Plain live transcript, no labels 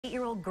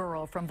8-year-old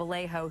girl from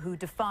Vallejo who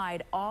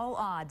defied all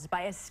odds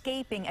by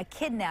escaping a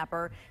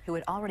kidnapper who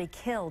had already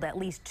killed at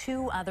least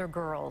 2 other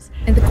girls.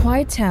 In the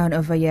quiet town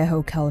of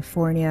Vallejo,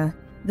 California,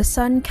 the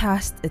sun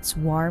cast its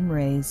warm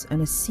rays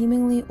on a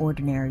seemingly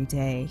ordinary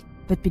day,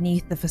 but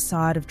beneath the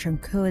facade of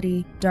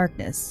tranquility,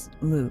 darkness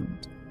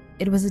loomed.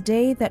 It was a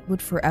day that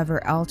would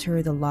forever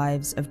alter the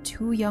lives of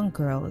 2 young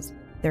girls,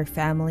 their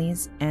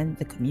families, and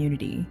the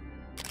community.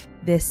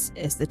 This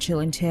is the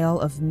chilling tale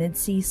of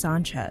Midsi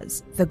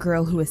Sanchez, the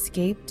girl who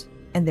escaped,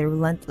 and their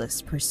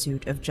relentless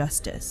pursuit of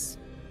justice.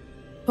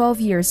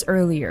 12 years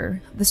earlier,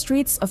 the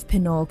streets of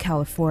Pinole,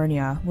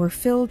 California were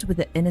filled with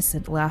the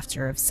innocent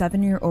laughter of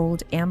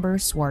 7-year-old Amber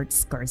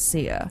Swartz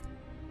Garcia.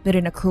 But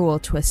in a cruel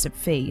twist of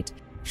fate,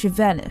 she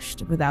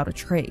vanished without a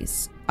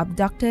trace,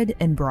 abducted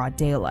in broad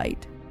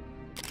daylight.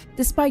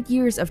 Despite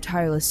years of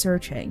tireless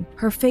searching,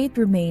 her fate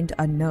remained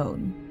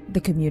unknown.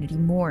 The community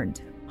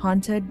mourned,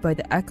 haunted by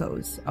the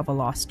echoes of a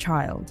lost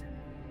child.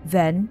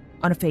 Then,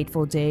 on a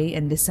fateful day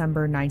in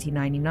December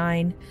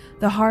 1999,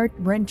 the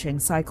heart-wrenching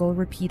cycle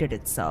repeated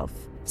itself.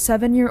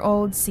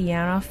 7-year-old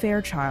Sienna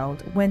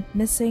Fairchild went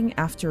missing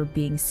after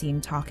being seen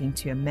talking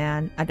to a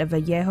man at a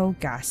Vallejo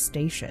gas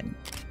station.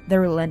 The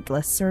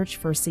relentless search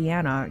for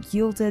Sienna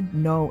yielded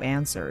no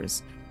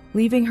answers,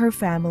 leaving her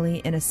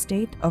family in a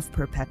state of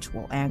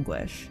perpetual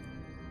anguish.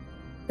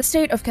 The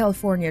state of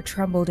California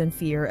trembled in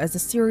fear as the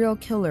serial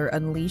killer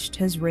unleashed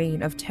his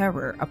reign of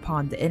terror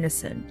upon the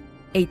innocent.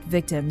 8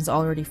 victims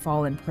already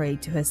fallen prey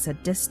to his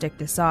sadistic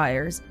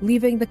desires,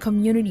 leaving the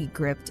community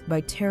gripped by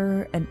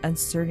terror and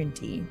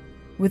uncertainty.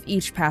 With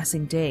each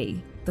passing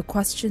day, the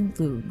question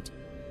loomed: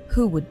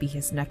 who would be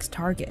his next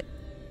target?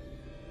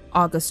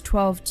 August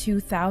 12,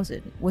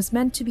 2000 was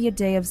meant to be a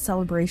day of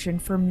celebration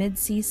for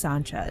Midsi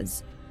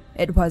Sanchez.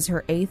 It was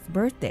her 8th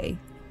birthday,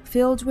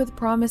 filled with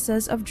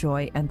promises of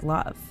joy and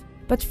love.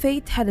 But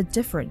fate had a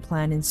different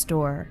plan in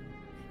store.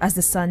 As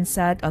the sun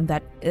set on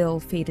that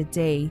ill-fated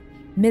day,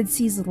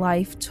 Midsi's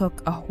life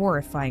took a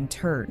horrifying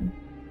turn.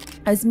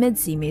 As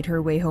Midsi made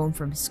her way home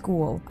from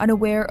school,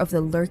 unaware of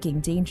the lurking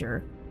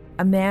danger,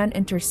 a man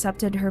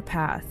intercepted her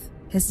path.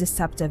 His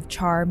deceptive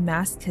charm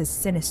masked his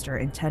sinister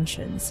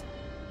intentions.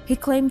 He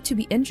claimed to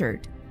be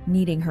injured,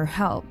 needing her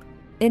help.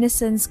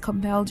 Innocence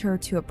compelled her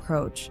to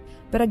approach,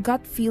 but a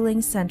gut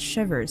feeling sent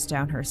shivers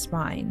down her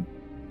spine.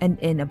 And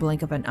in a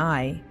blink of an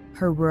eye,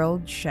 her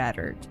world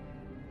shattered.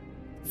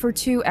 For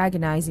 2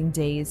 agonizing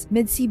days,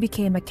 Midsi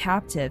became a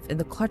captive in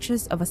the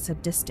clutches of a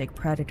sadistic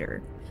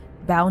predator.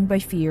 Bound by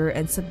fear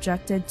and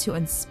subjected to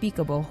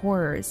unspeakable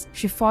horrors,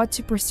 she fought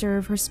to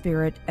preserve her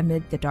spirit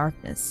amid the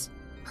darkness.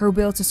 Her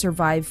will to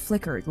survive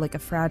flickered like a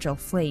fragile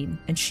flame,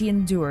 and she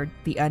endured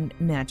the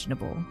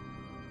unimaginable.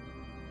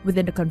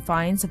 Within the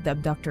confines of the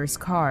abductor's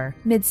car,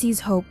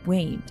 Midsi's hope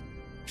waned.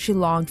 She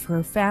longed for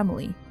her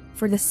family,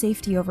 for the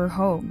safety of her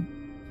home.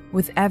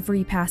 With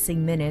every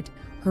passing minute,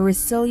 her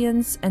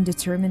resilience and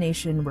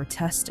determination were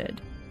tested.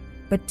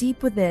 But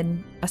deep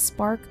within, a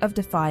spark of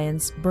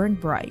defiance burned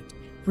bright,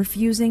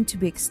 refusing to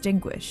be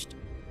extinguished.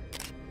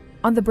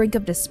 On the brink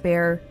of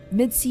despair,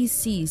 Midsi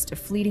seized a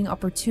fleeting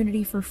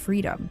opportunity for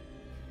freedom.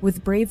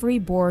 With bravery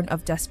born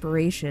of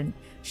desperation,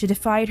 she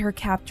defied her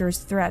captor's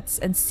threats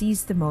and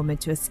seized the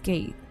moment to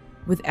escape.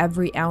 With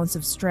every ounce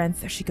of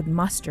strength she could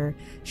muster,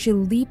 she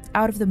leaped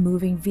out of the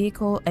moving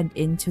vehicle and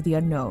into the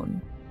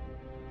unknown.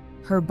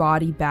 Her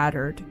body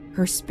battered,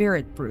 her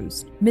spirit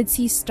bruised,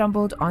 Midsi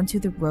stumbled onto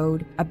the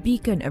road, a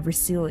beacon of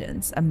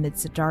resilience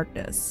amidst the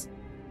darkness.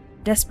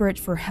 Desperate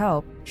for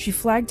help, she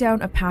flagged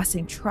down a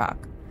passing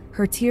truck,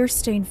 her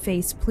tear-stained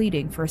face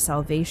pleading for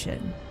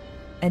salvation.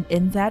 And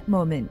in that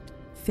moment,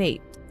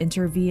 fate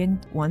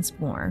intervened once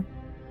more.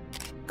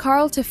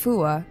 Carl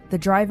Tafua, the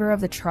driver of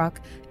the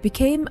truck,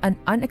 became an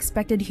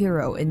unexpected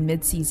hero in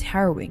Midsi's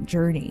harrowing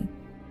journey.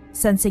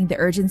 Sensing the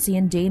urgency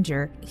and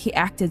danger, he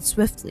acted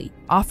swiftly,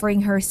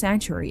 offering her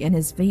sanctuary in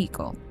his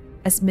vehicle.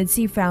 As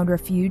Midsi found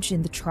refuge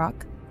in the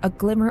truck, a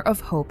glimmer of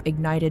hope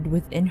ignited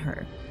within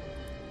her.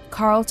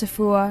 Carl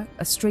Tafua,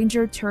 a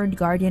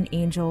stranger-turned-guardian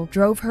angel,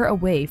 drove her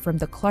away from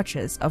the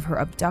clutches of her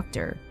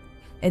abductor.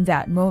 In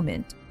that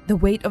moment, the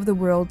weight of the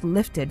world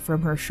lifted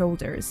from her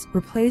shoulders,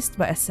 replaced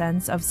by a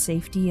sense of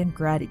safety and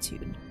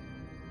gratitude.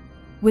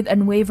 With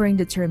unwavering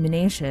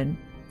determination,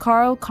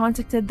 Carl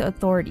contacted the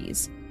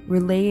authorities,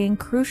 relaying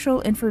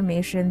crucial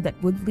information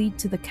that would lead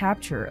to the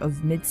capture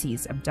of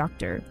Midsi's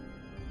abductor.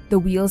 The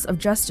wheels of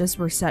justice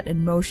were set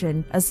in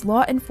motion as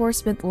law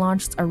enforcement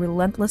launched a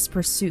relentless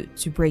pursuit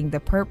to bring the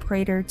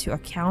perpetrator to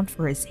account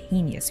for his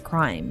heinous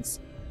crimes.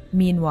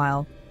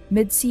 Meanwhile,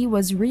 Midsi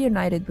was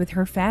reunited with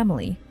her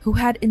family, who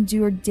had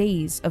endured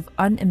days of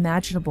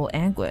unimaginable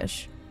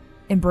anguish.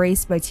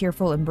 Embraced by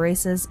tearful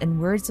embraces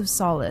and words of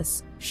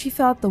solace, she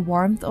felt the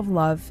warmth of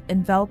love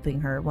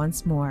enveloping her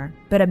once more.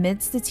 But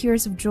amidst the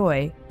tears of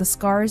joy, the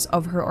scars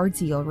of her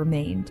ordeal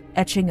remained,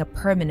 etching a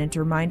permanent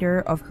reminder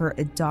of her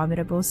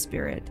indomitable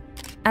spirit.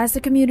 As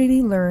the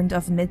community learned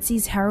of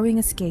Midsi's harrowing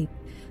escape,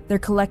 their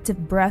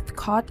collective breath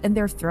caught in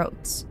their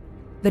throats.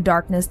 The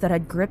darkness that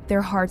had gripped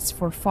their hearts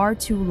for far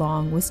too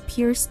long was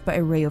pierced by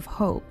a ray of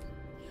hope.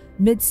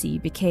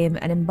 Midsi became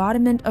an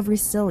embodiment of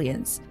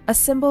resilience, a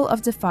symbol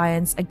of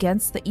defiance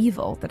against the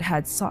evil that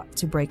had sought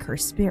to break her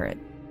spirit.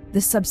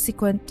 The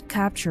subsequent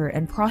capture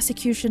and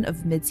prosecution of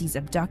Midsi's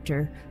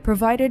abductor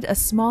provided a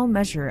small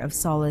measure of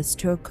solace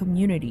to a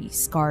community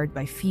scarred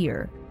by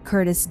fear.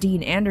 Curtis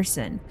Dean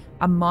Anderson,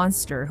 a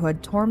monster who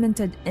had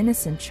tormented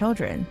innocent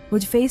children,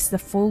 would face the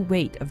full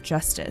weight of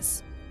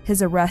justice.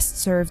 His arrest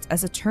served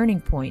as a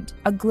turning point,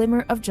 a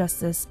glimmer of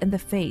justice in the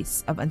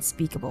face of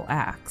unspeakable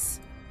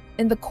acts.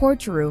 In the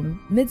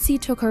courtroom, Midsi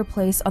took her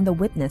place on the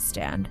witness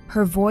stand,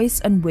 her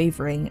voice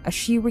unwavering as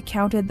she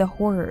recounted the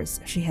horrors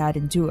she had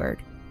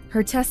endured.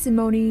 Her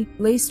testimony,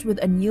 laced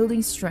with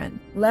unyielding strength,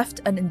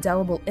 left an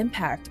indelible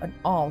impact on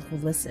all who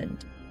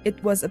listened.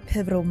 It was a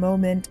pivotal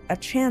moment, a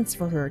chance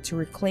for her to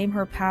reclaim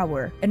her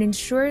power and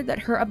ensure that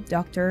her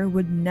abductor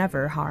would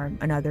never harm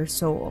another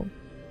soul.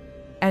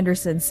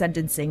 Anderson's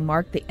sentencing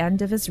marked the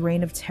end of his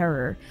reign of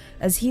terror,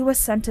 as he was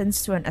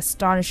sentenced to an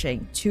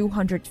astonishing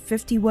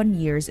 251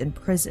 years in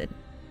prison.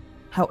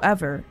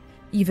 However,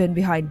 even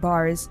behind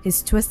bars,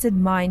 his twisted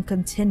mind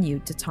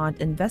continued to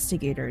taunt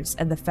investigators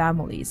and the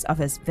families of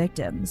his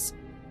victims.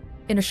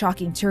 In a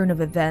shocking turn of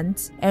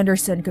events,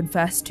 Anderson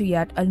confessed to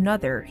yet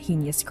another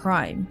heinous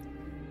crime.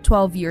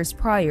 12 years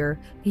prior,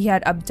 he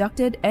had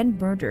abducted and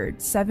murdered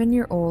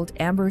 7-year-old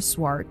Amber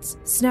Swartz,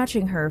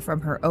 snatching her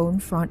from her own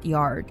front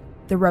yard.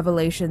 The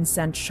revelation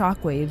sent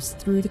shockwaves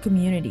through the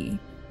community,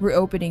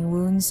 reopening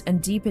wounds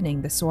and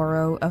deepening the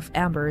sorrow of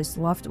Amber's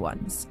loved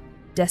ones.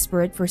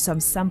 Desperate for some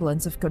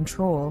semblance of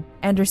control,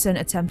 Anderson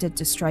attempted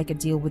to strike a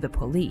deal with the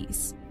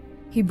police.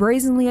 He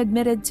brazenly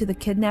admitted to the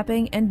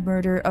kidnapping and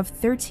murder of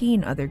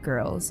 13 other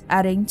girls,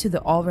 adding to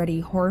the already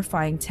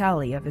horrifying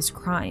tally of his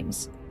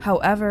crimes.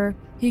 However,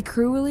 he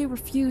cruelly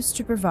refused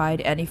to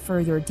provide any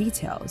further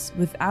details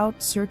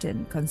without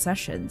certain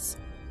concessions.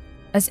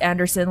 As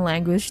Anderson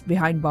languished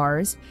behind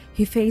bars,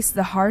 he faced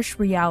the harsh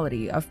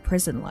reality of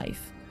prison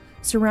life.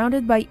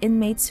 Surrounded by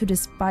inmates who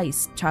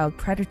despised child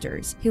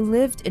predators, he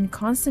lived in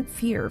constant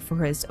fear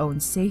for his own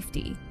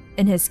safety.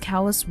 In his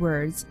callous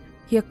words,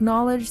 he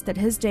acknowledged that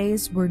his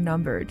days were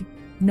numbered,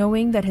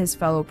 knowing that his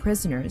fellow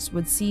prisoners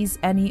would seize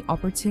any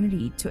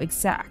opportunity to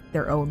exact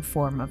their own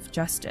form of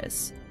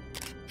justice.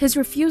 His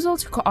refusal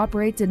to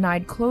cooperate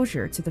denied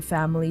closure to the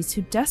families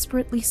who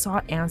desperately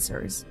sought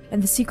answers,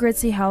 and the secrets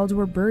he held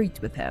were buried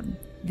with him.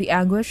 The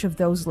anguish of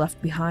those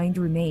left behind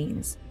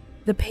remains,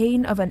 the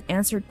pain of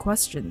unanswered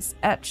questions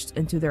etched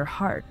into their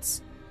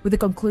hearts. With the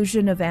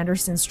conclusion of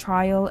Anderson's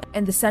trial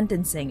and the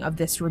sentencing of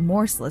this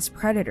remorseless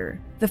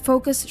predator, the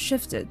focus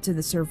shifted to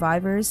the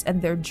survivors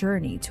and their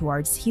journey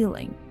towards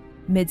healing.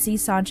 Midsi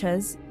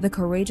Sanchez, the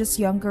courageous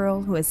young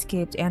girl who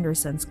escaped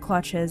Anderson's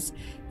clutches,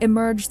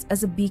 emerged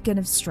as a beacon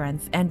of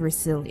strength and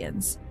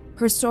resilience.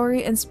 Her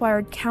story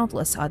inspired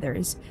countless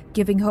others,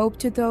 giving hope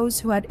to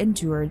those who had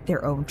endured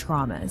their own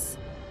traumas.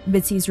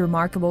 Midsi's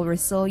remarkable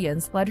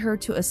resilience led her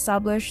to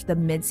establish the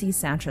Midsi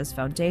Sanchez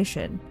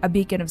Foundation, a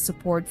beacon of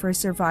support for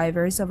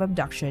survivors of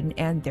abduction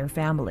and their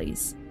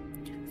families.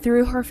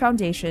 Through her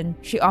foundation,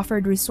 she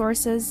offered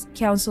resources,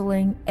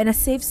 counseling, and a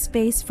safe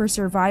space for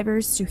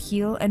survivors to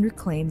heal and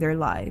reclaim their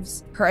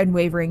lives. Her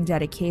unwavering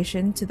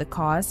dedication to the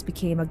cause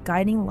became a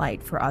guiding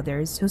light for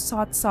others who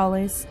sought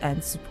solace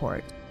and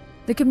support.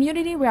 The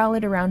community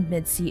rallied around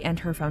Midsi and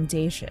her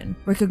foundation,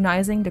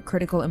 recognizing the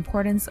critical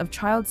importance of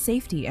child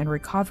safety and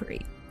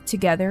recovery.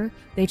 Together,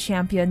 they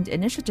championed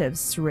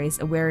initiatives to raise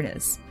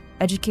awareness,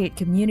 educate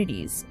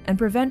communities, and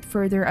prevent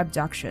further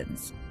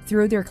abductions.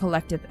 Through their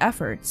collective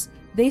efforts,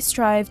 they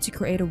strive to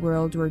create a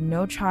world where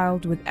no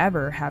child would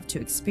ever have to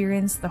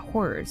experience the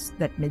horrors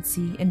that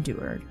Midsi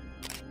endured.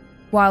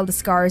 While the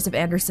scars of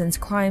Anderson's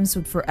crimes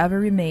would forever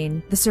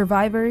remain, the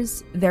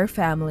survivors, their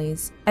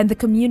families, and the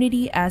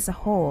community as a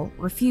whole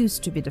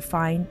refused to be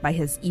defined by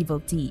his evil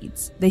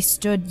deeds. They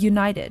stood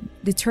united,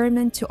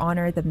 determined to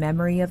honor the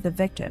memory of the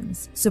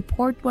victims,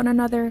 support one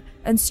another,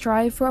 and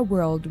strive for a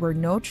world where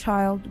no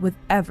child would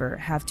ever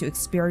have to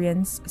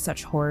experience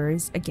such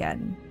horrors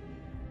again.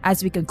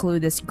 As we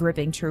conclude this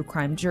gripping true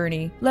crime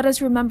journey, let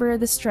us remember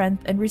the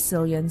strength and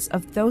resilience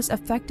of those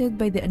affected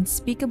by the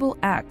unspeakable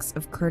acts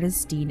of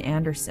Curtis Dean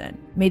Anderson.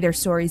 May their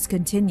stories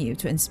continue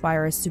to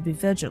inspire us to be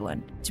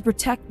vigilant, to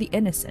protect the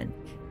innocent,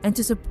 and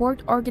to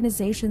support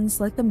organizations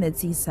like the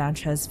Midsi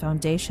Sanchez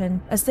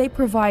Foundation as they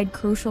provide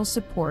crucial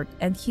support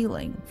and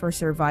healing for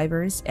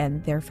survivors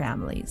and their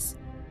families.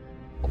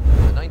 The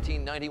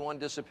 1991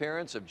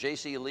 disappearance of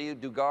Jaycee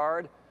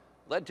Dugard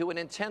led to an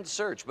intense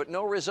search, but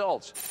no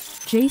results.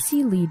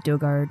 Jaycee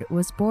Dugard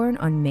was born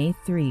on May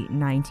 3,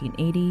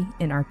 1980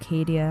 in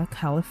Arcadia,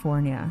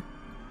 California.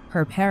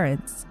 Her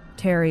parents,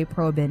 Terry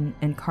Probin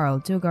and Carl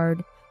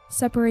Dugard,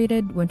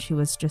 separated when she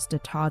was just a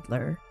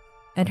toddler,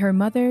 and her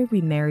mother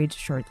remarried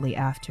shortly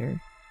after.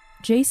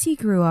 Jaycee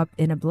grew up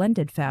in a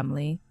blended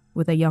family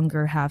with a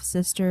younger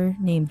half-sister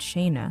named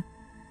Shayna.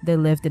 They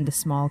lived in the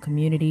small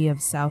community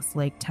of South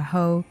Lake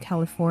Tahoe,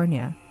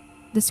 California.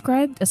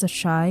 Described as a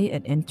shy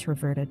and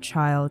introverted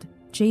child,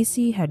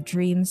 Jaycee had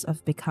dreams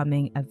of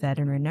becoming a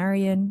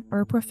veterinarian or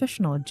a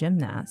professional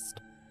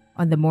gymnast.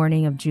 On the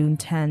morning of June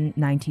 10,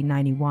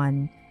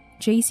 1991,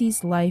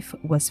 Jaycee's life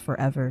was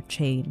forever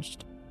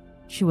changed.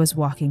 She was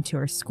walking to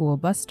her school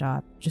bus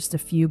stop just a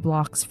few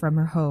blocks from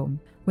her home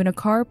when a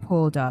car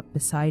pulled up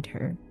beside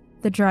her.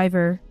 The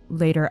driver,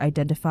 later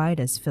identified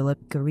as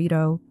Philip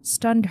Garrido,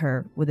 stunned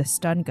her with a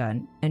stun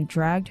gun and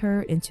dragged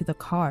her into the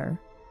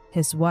car.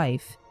 His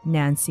wife,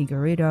 Nancy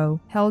Garrido,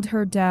 held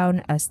her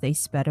down as they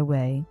sped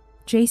away.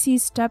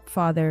 Jaycee's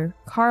stepfather,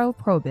 Carl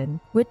Probin,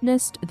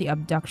 witnessed the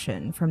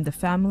abduction from the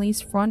family's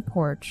front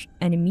porch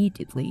and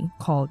immediately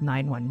called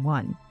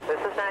 911. This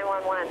is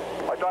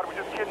 911. My daughter was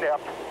just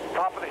kidnapped.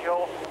 Top of the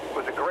hill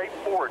was a great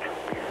Ford.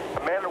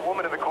 A man and a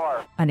woman in the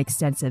car. An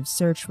extensive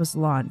search was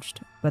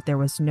launched, but there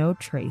was no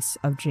trace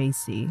of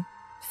Jaycee.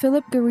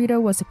 Philip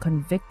Garrido was a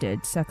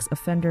convicted sex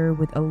offender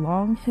with a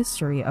long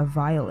history of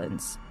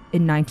violence.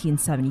 In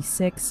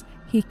 1976,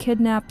 he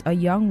kidnapped a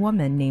young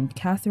woman named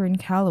Catherine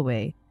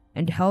Calloway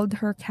and held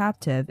her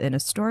captive in a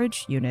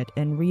storage unit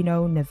in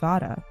Reno,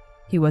 Nevada.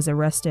 He was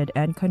arrested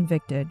and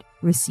convicted,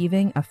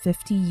 receiving a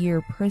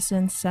 50-year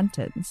prison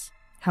sentence.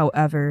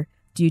 However,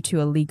 due to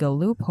a legal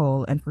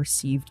loophole and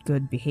perceived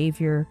good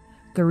behavior,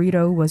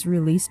 Garrido was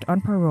released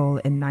on parole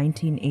in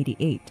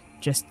 1988,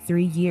 just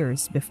 3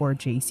 years before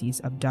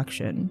Jaycee's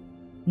abduction.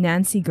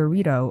 Nancy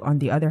Garrido, on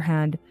the other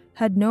hand,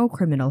 had no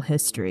criminal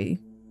history.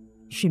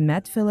 She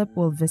met Philip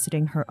while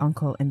visiting her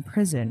uncle in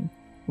prison,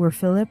 where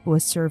Philip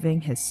was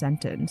serving his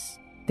sentence.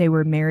 They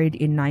were married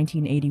in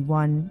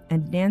 1981,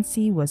 and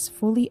Nancy was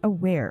fully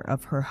aware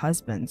of her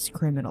husband's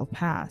criminal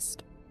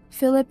past.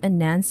 Philip and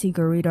Nancy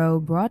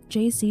Garrido brought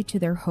Jaycee to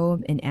their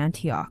home in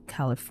Antioch,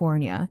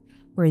 California,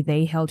 where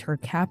they held her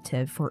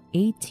captive for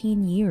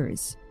 18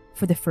 years.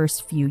 For the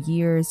first few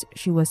years,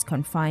 she was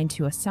confined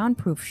to a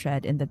soundproof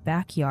shed in the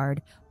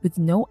backyard with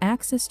no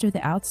access to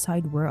the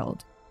outside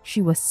world.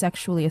 She was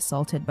sexually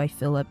assaulted by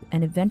Philip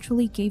and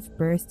eventually gave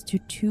birth to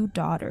 2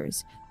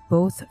 daughters,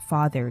 both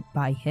fathered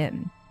by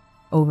him.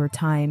 Over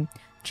time,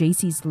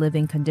 Jaycee's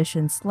living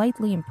conditions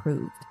slightly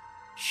improved.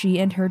 She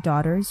and her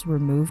daughters were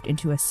moved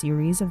into a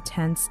series of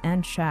tents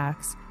and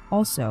shacks,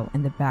 also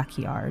in the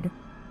backyard.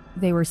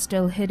 They were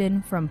still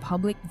hidden from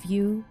public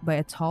view by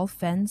a tall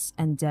fence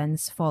and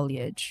dense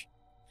foliage.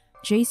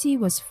 Jaycee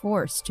was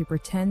forced to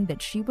pretend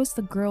that she was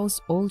the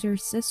girls' older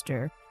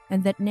sister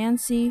and that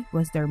Nancy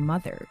was their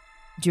mother.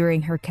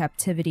 During her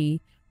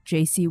captivity,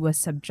 Jaycee was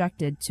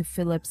subjected to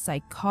Philip's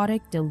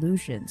psychotic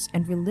delusions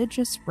and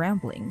religious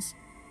ramblings.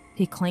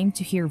 He claimed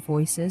to hear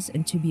voices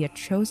and to be a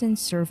chosen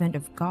servant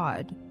of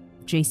God.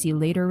 Jaycee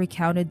later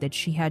recounted that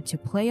she had to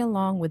play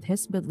along with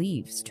his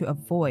beliefs to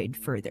avoid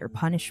further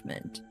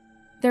punishment.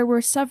 There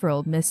were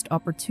several missed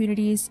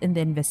opportunities in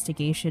the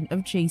investigation of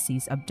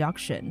Jaycee's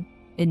abduction.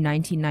 In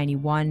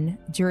 1991,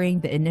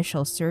 during the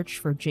initial search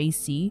for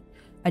Jaycee,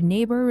 a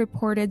neighbor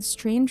reported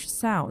strange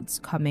sounds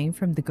coming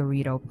from the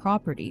Garrido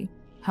property.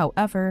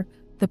 However,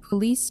 the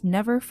police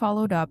never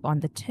followed up on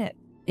the tip.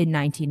 In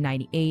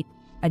 1998,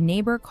 a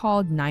neighbor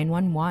called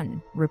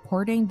 911,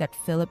 reporting that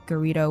Philip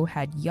Garrido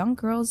had young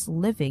girls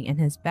living in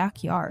his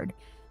backyard,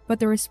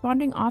 but the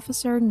responding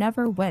officer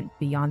never went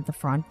beyond the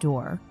front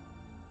door.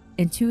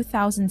 In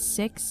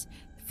 2006,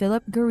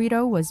 Philip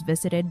Garrido was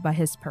visited by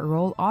his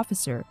parole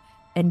officer,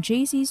 and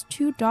Jaycee's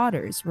 2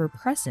 daughters were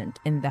present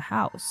in the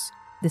house.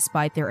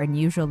 Despite their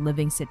unusual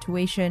living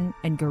situation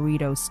and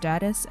Garrido's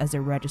status as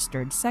a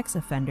registered sex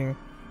offender,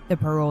 the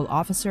parole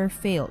officer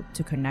failed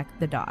to connect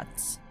the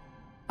dots.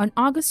 On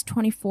August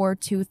 24,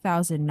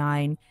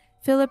 2009,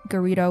 Philip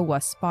Garrido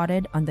was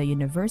spotted on the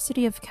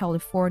University of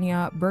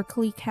California,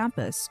 Berkeley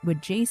campus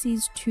with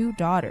Jaycee's 2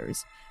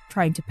 daughters,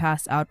 trying to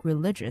pass out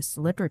religious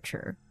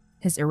literature.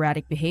 His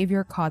erratic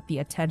behavior caught the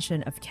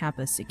attention of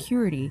campus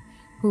security,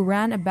 who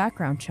ran a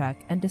background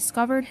check and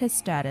discovered his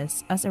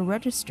status as a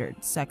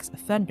registered sex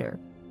offender.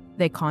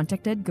 They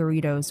contacted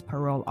Garrido's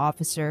parole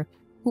officer,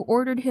 who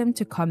ordered him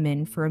to come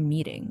in for a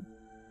meeting.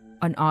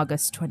 On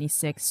August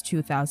 26,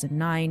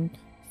 2009,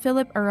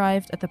 Philip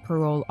arrived at the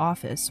parole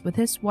office with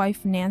his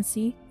wife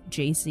Nancy,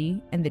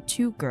 Jaycee, and the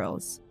 2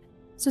 girls.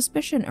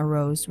 Suspicion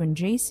arose when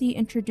Jaycee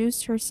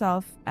introduced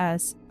herself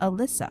as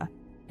Alyssa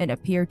and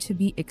appeared to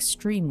be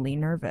extremely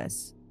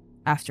nervous.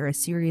 After a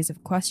series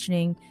of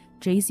questioning,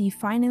 Jaycee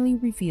finally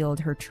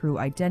revealed her true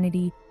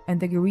identity, and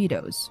the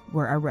Garridos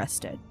were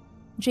arrested.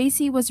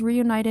 Jaycee was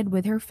reunited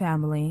with her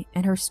family,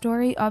 and her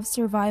story of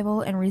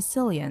survival and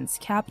resilience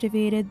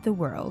captivated the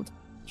world.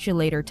 She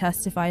later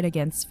testified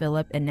against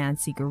Philip and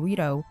Nancy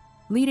Garrido,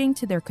 leading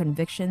to their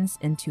convictions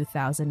in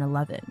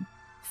 2011.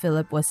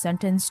 Philip was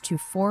sentenced to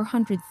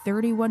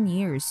 431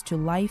 years to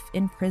life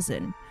in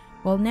prison,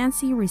 while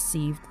Nancy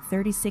received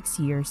 36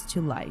 years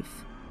to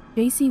life.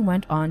 Jaycee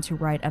went on to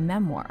write a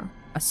memoir,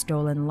 A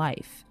Stolen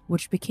Life,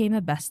 which became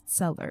a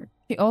bestseller.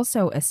 She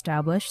also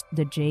established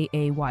the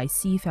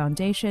Jaycee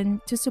Foundation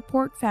to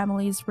support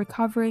families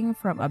recovering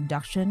from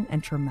abduction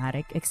and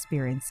traumatic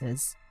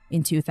experiences.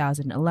 In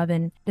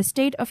 2011, the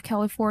state of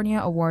California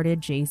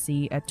awarded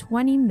Jaycee a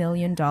 $20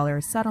 million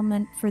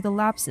settlement for the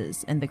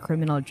lapses in the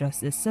criminal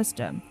justice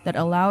system that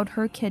allowed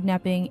her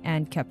kidnapping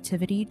and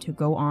captivity to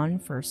go on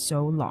for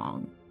so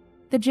long.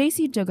 The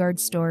Jaycee Dugard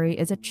story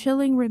is a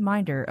chilling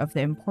reminder of the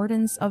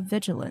importance of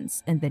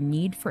vigilance and the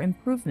need for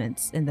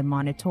improvements in the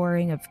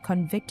monitoring of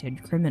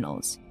convicted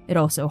criminals. It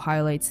also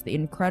highlights the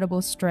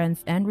incredible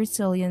strength and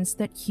resilience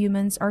that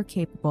humans are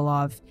capable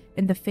of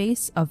in the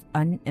face of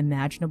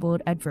unimaginable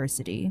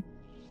adversity.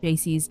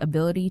 Jaycee's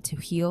ability to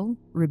heal,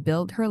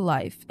 rebuild her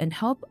life, and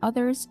help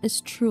others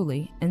is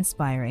truly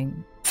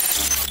inspiring.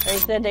 They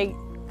said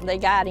they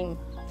got him.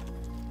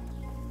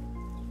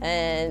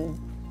 And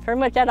pretty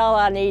much that's all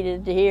I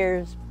needed to hear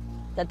is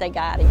that they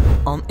got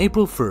him. On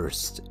April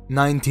 1st,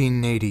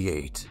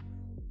 1988,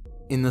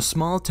 in the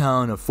small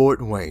town of Fort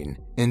Wayne,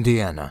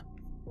 Indiana,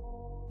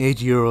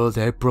 8-year-old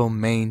April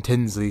Maine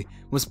Tinsley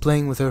was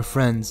playing with her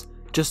friends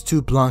just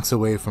 2 blocks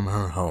away from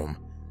her home.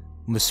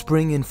 With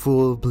spring in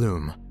full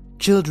bloom,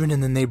 children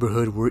in the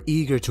neighborhood were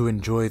eager to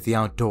enjoy the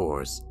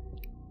outdoors.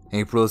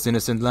 April's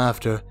innocent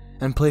laughter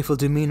and playful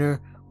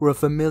demeanor were a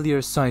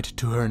familiar sight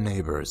to her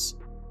neighbors.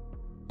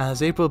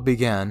 As April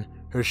began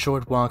her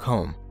short walk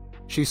home,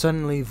 she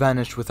suddenly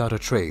vanished without a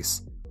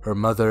trace. Her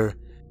mother,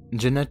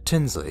 Jeanette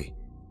Tinsley,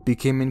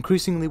 became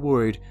increasingly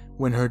worried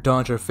when her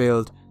daughter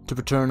failed to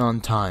return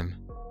on time.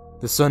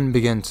 The sun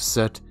began to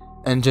set,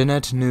 and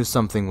Jeanette knew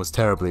something was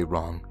terribly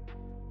wrong.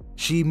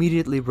 She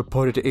immediately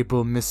reported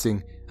April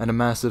missing, and a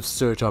massive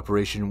search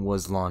operation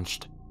was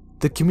launched.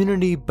 The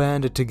community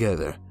banded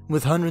together,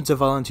 with hundreds of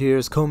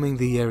volunteers combing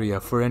the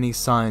area for any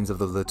signs of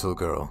the little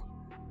girl.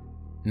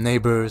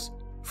 Neighbors,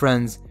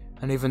 friends,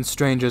 and even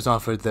strangers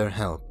offered their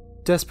help,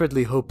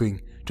 desperately hoping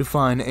to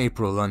find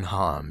April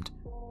unharmed.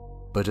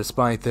 But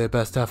despite their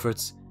best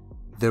efforts,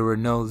 there were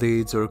no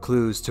leads or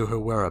clues to her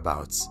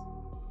whereabouts.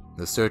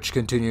 The search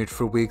continued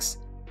for weeks,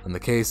 and the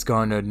case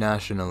garnered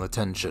national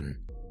attention.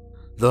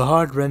 The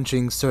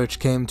heart-wrenching search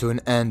came to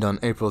an end on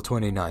April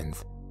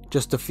 29th,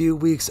 just a few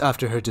weeks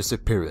after her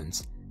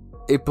disappearance.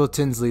 April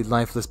Tinsley's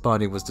lifeless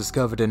body was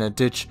discovered in a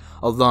ditch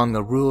along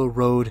a rural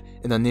road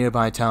in the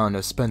nearby town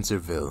of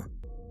Spencerville.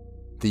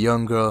 The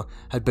young girl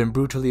had been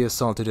brutally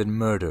assaulted and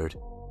murdered.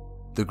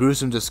 The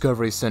gruesome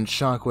discovery sent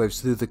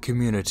shockwaves through the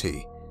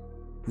community,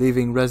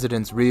 leaving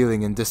residents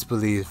reeling in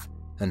disbelief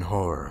and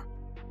horror.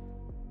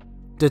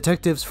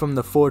 Detectives from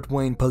the Fort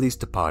Wayne Police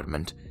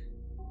Department,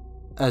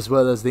 as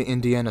well as the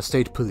Indiana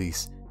State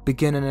Police,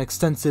 began an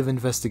extensive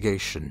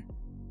investigation.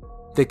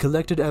 They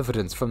collected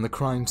evidence from the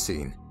crime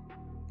scene,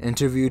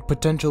 interviewed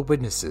potential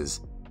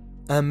witnesses,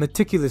 and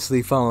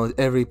meticulously followed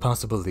every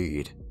possible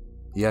lead.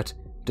 Yet,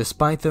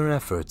 despite their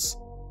efforts,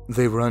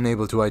 they were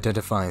unable to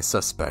identify a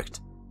suspect.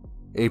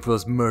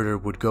 April's murder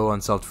would go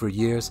unsolved for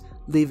years,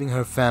 leaving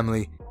her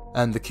family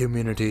and the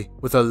community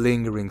with a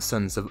lingering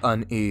sense of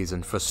unease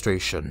and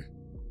frustration.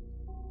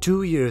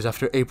 2 years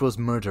after April's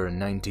murder in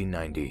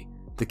 1990,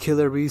 the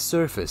killer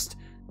resurfaced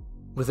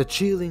with a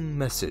chilling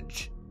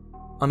message.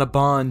 On a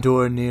barn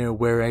door near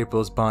where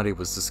April's body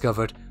was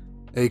discovered,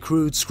 a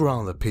crude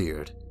scrawl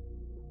appeared.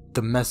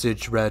 The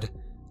message read,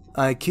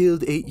 "I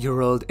killed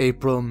 8-year-old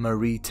April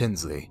Marie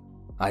Tinsley.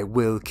 I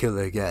will kill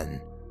again."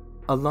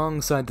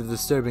 Alongside the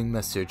disturbing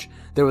message,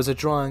 there was a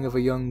drawing of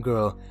a young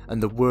girl,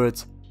 and the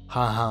words,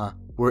 "haha,"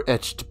 were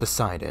etched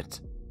beside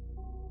it.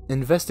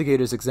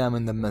 Investigators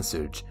examined the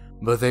message,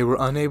 but they were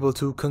unable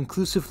to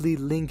conclusively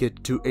link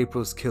it to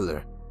April's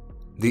killer.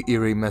 The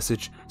eerie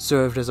message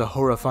served as a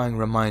horrifying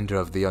reminder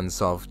of the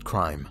unsolved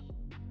crime,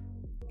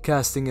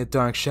 casting a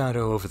dark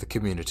shadow over the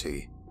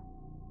community.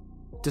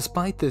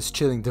 Despite this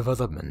chilling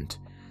development,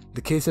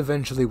 the case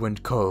eventually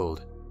went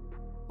cold.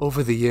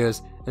 Over the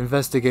years,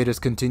 investigators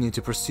continued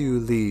to pursue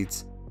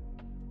leads,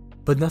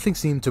 but nothing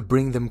seemed to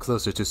bring them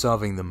closer to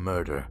solving the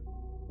murder.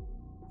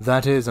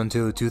 That is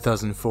until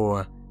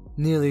 2004,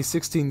 nearly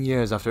 16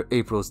 years after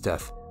April's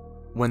death,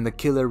 when the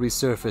killer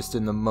resurfaced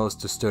in the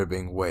most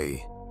disturbing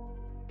way.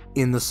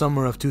 In the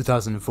summer of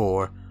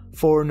 2004,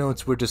 4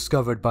 notes were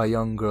discovered by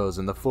young girls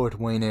in the Fort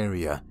Wayne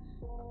area.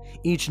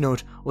 Each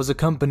note was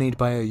accompanied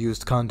by a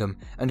used condom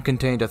and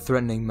contained a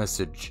threatening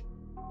message,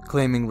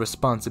 claiming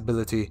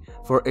responsibility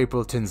for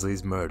April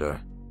Tinsley's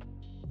murder.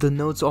 The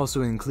notes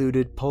also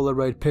included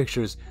Polaroid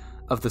pictures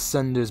of the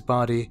sender's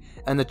body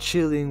and a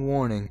chilling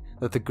warning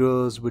that the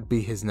girls would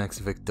be his next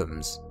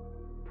victims.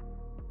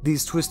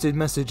 These twisted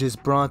messages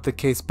brought the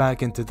case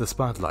back into the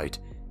spotlight,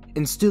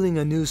 instilling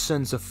a new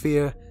sense of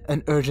fear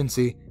and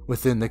urgency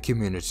within the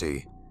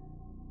community.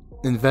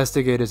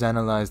 Investigators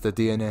analyzed the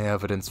DNA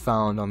evidence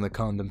found on the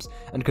condoms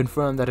and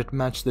confirmed that it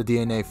matched the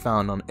DNA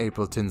found on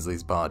April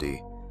Tinsley's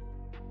body.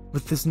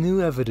 With this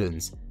new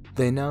evidence,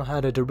 they now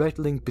had a direct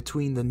link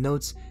between the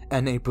notes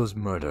and April's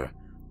murder,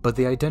 but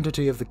the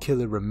identity of the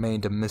killer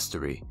remained a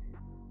mystery.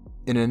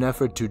 In an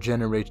effort to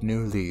generate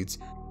new leads,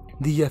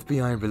 the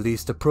FBI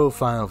released a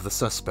profile of the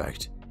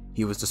suspect.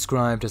 He was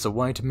described as a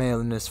white male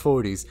in his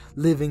 40s,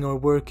 living or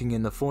working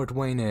in the Fort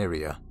Wayne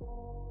area.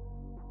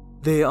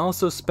 They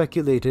also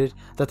speculated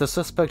that the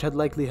suspect had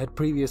likely had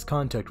previous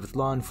contact with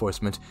law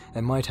enforcement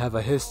and might have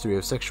a history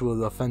of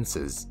sexual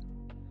offenses.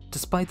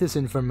 Despite this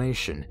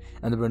information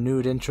and the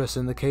renewed interest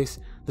in the case,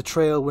 the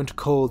trail went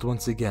cold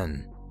once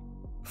again.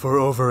 For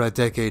over a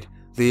decade,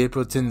 the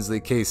April Tinsley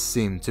case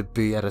seemed to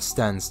be at a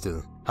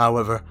standstill.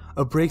 However,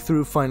 a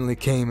breakthrough finally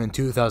came in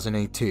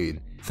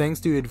 2018 thanks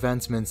to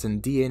advancements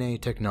in DNA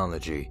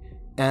technology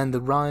and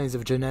the rise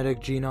of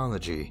genetic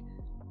genealogy.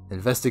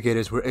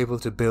 Investigators were able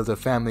to build a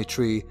family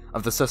tree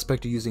of the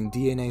suspect using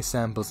DNA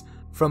samples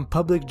from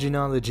public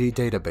genealogy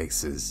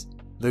databases.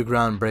 The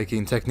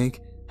groundbreaking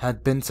technique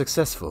had been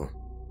successful,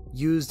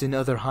 used in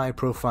other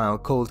high-profile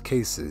cold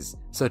cases,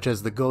 such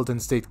as the Golden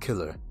State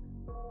Killer.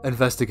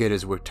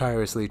 Investigators were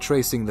tirelessly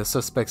tracing the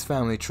suspect's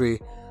family tree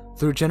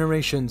through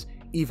generations,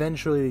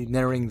 eventually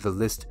narrowing the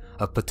list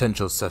of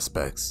potential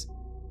suspects.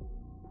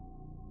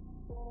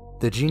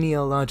 The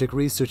genealogic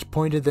research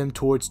pointed them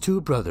towards two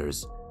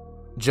brothers,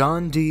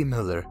 John D.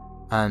 Miller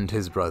and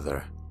his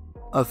brother.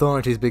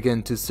 Authorities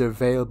began to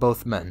surveil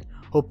both men,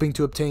 hoping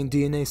to obtain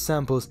DNA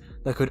samples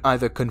that could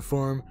either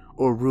confirm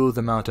or rule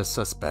them out as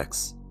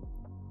suspects.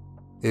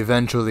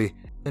 Eventually,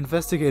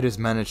 investigators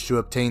managed to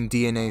obtain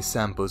DNA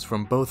samples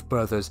from both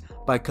brothers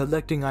by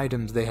collecting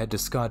items they had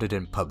discarded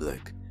in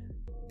public.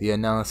 The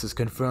analysis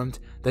confirmed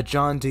that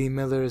John D.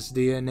 Miller's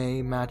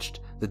DNA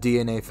matched the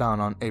DNA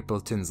found on April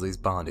Tinsley's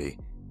body,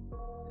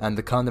 and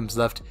the condoms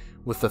left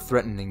with the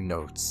threatening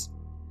notes.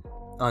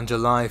 On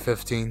July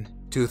 15,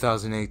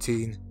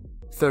 2018,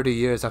 30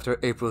 years after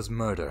April's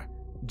murder,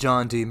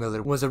 John D.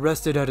 Miller was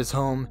arrested at his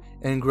home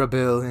in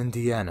Grabille,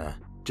 Indiana,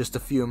 just a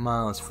few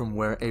miles from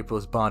where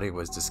April's body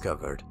was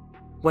discovered.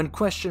 When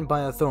questioned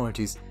by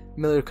authorities,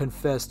 Miller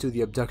confessed to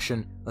the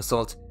abduction,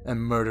 assault, and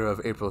murder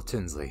of April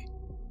Tinsley.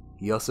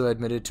 He also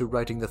admitted to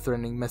writing the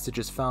threatening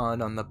messages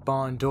found on the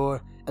barn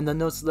door and the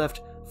notes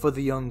left for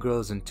the young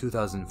girls in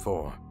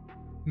 2004.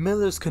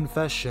 Miller's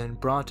confession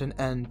brought an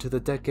end to the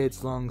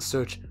decades-long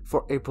search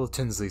for April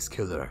Tinsley's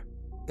killer.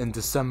 In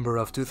December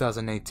of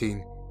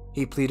 2018,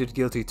 he pleaded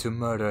guilty to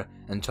murder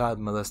and child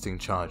molesting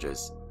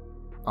charges.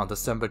 On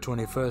December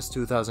 21,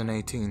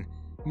 2018,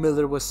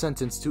 Miller was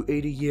sentenced to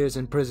 80 years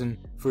in prison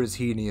for his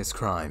heinous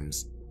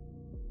crimes.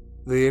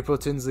 The April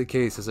Tinsley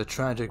case is a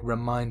tragic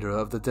reminder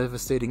of the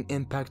devastating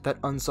impact that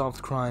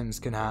unsolved crimes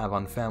can have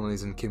on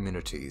families and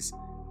communities.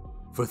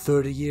 For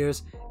 30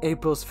 years,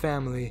 April's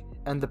family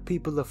and the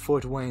people of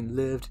Fort Wayne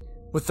lived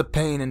with the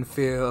pain and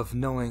fear of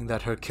knowing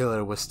that her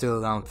killer was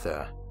still out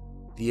there.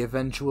 The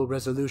eventual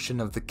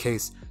resolution of the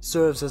case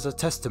serves as a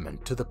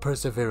testament to the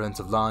perseverance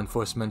of law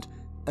enforcement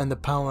and the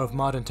power of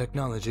modern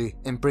technology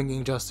in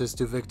bringing justice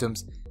to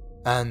victims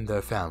and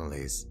their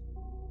families.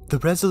 The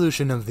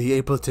resolution of the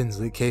April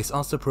Tinsley case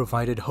also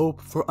provided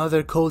hope for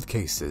other cold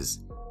cases.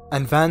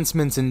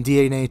 Advancements in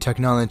DNA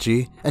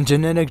technology and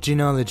genetic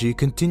genealogy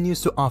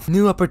continues to offer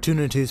new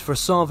opportunities for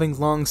solving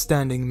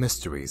long-standing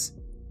mysteries.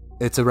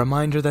 It's a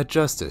reminder that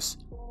justice,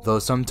 though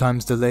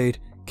sometimes delayed,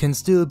 can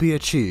still be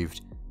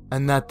achieved,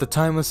 and that the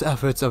timeless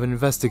efforts of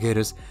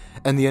investigators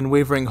and the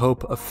unwavering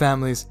hope of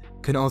families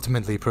can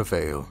ultimately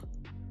prevail.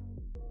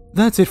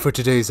 That's it for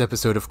today's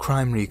episode of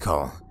Crime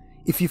Recall.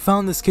 If you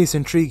found this case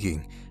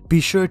intriguing, be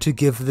sure to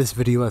give this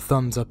video a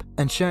thumbs up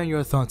and share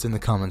your thoughts in the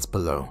comments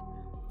below.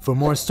 For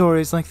more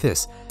stories like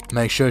this,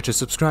 make sure to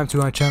subscribe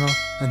to our channel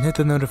and hit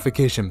the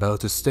notification bell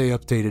to stay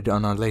updated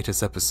on our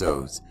latest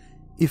episodes.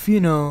 If you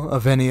know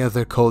of any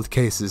other cold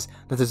cases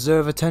that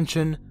deserve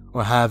attention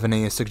or have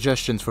any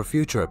suggestions for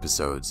future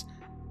episodes,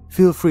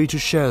 feel free to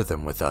share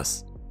them with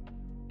us.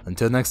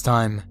 Until next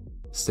time,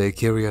 stay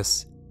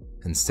curious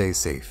and stay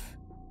safe.